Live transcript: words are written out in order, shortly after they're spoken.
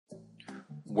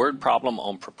Word problem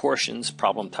on proportions,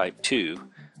 problem type 2.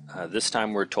 This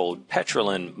time we're told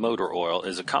petrolene motor oil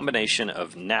is a combination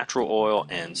of natural oil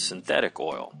and synthetic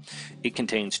oil. It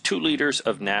contains 2 liters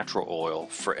of natural oil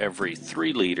for every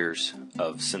 3 liters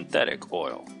of synthetic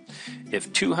oil.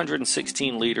 If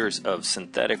 216 liters of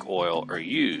synthetic oil are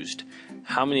used,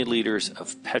 how many liters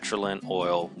of petrolene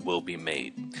oil will be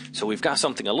made? So we've got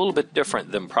something a little bit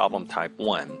different than problem type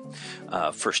 1.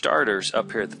 For starters,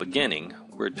 up here at the beginning,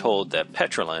 we're told that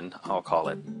petrolene, I'll call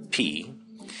it P,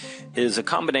 is a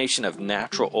combination of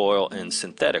natural oil and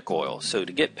synthetic oil. So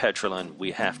to get petrolene,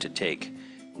 we have to take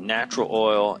natural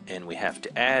oil and we have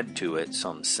to add to it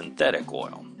some synthetic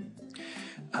oil.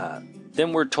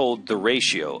 Then we're told the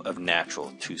ratio of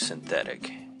natural to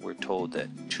synthetic. We're told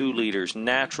that 2 liters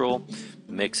natural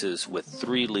mixes with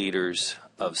 3 liters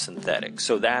of synthetic.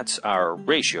 So that's our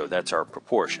ratio, that's our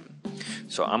proportion.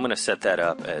 So I'm going to set that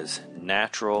up as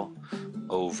natural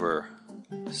over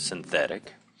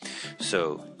synthetic.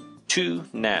 So 2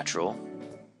 natural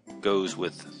goes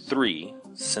with 3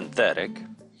 synthetic.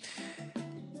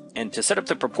 And to set up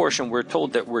the proportion, we're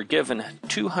told that we're given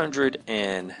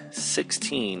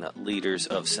 216 liters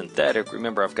of synthetic.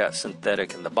 Remember, I've got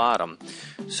synthetic in the bottom,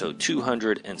 so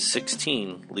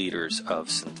 216 liters of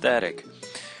synthetic.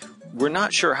 We're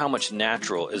not sure how much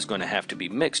natural is going to have to be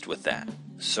mixed with that,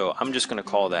 so I'm just going to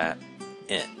call that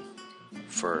N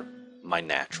for my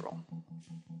natural.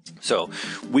 So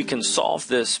we can solve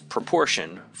this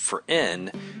proportion for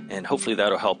N, and hopefully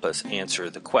that'll help us answer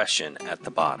the question at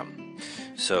the bottom.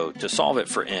 So to solve it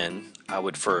for N, I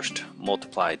would first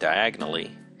multiply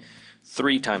diagonally.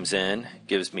 3 times N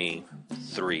gives me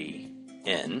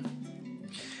 3N.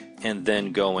 And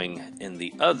then going in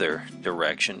the other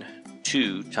direction,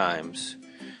 2 times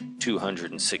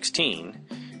 216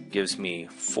 gives me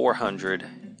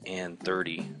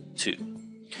 432.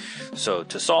 So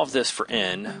to solve this for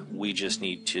N, we just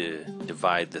need to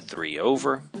divide the 3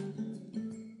 over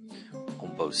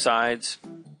on both sides.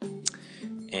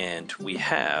 And we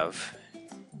have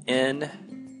N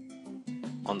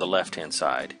on the left-hand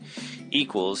side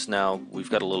equals, now we've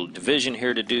got a little division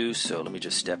here to do, so let me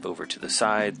just step over to the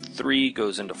side. 3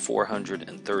 goes into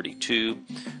 432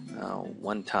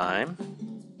 one time.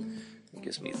 It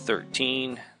gives me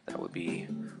 13. That would be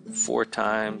 4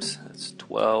 times. That's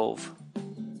 12.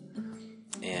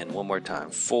 And one more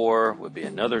time. 4 would be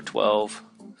another 12.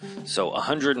 So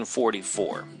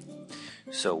 144.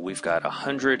 So we've got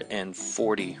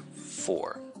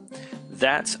 144.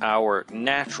 That's our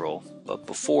natural, but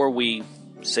before we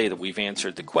say that we've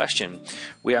answered the question,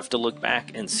 we have to look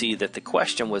back and see that the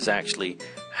question was actually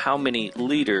how many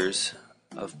liters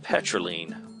of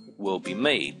petrolene will be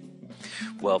made.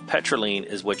 Well, petrolene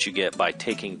is what you get by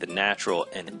taking the natural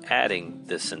and adding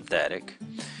the synthetic.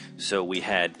 So we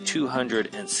had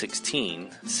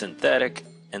 216 synthetic,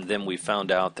 and then we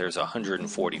found out there's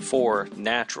 144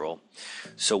 natural.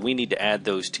 So we need to add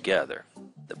those together.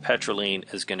 The petrolene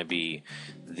is going to be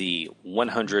the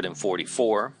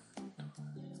 144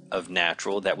 of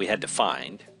natural that we had to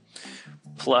find,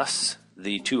 plus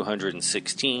the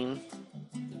 216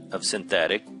 of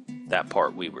synthetic, that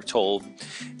part we were told.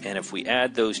 And if we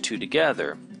add those two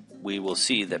together, we will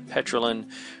see that petrolene,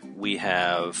 we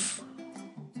have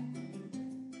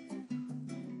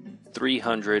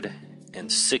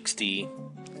 360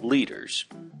 liters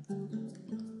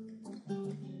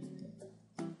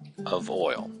of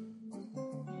oil.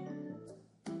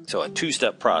 So a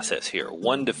 2-step process here.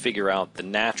 One, to figure out the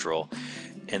natural,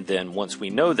 and then once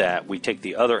we know that, we take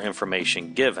the other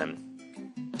information given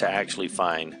to actually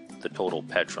find the total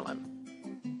petrolene.